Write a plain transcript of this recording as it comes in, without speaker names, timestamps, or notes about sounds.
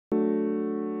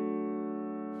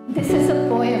This is a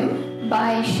poem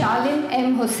by Shalim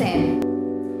M Hussain.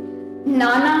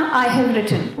 Nana, I have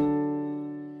written.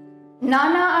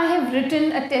 Nana, I have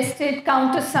written, attested,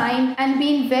 countersigned, and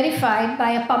been verified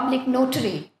by a public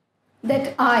notary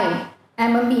that I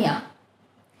am a Mia.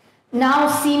 Now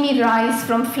see me rise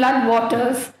from flood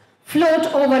waters, float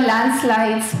over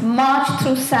landslides, march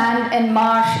through sand and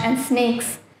marsh and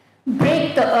snakes,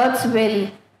 break the earth's will,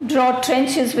 draw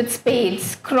trenches with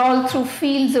spades, crawl through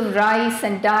fields of rice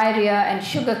and diarrhea and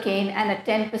sugarcane and a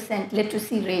 10%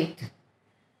 literacy rate.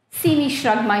 See me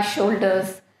shrug my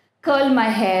shoulders, curl my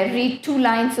hair, read 2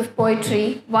 lines of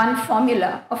poetry, 1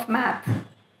 formula of math.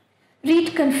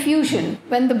 Read confusion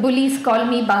when the bullies call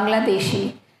me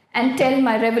Bangladeshi and tell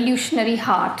my revolutionary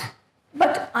heart,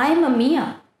 but I'm a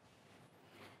Mia.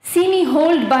 See me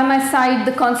hold by my side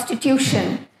the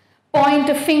Constitution, point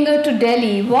a finger to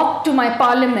Delhi, walk to my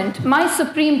parliament, my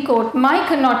Supreme Court, my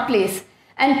Connaught Place,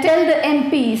 and tell the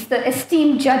MPs, the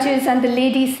esteemed judges and the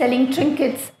lady selling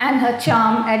trinkets and her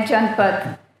charm at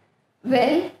Janpath,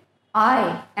 well,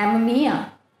 I am a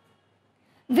Mia.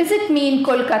 Visit me in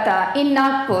Kolkata, in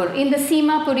Nagpur, in the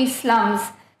Simapuri slums.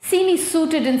 See me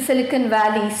suited in Silicon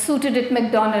Valley, suited at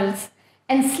McDonald's,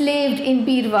 enslaved in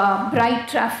Birwa, bright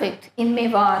trafficked in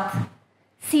Mewat.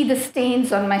 See the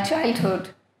stains on my childhood.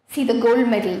 See the gold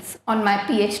medals on my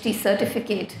PhD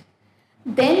certificate.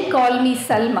 Then call me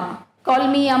Salma, call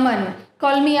me Aman,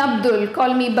 call me Abdul,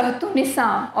 call me Bahtu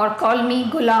Nisa, or call me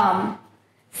Ghulam.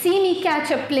 See me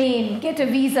catch a plane, get a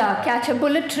visa, catch a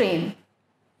bullet train.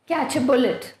 Catch a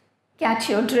bullet, catch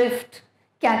your drift,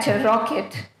 catch a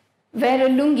rocket, wear a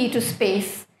lungi to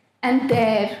space, and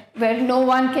there, where no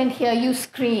one can hear you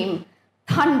scream,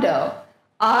 thunder,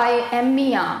 I am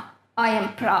Mia, I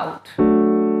am proud.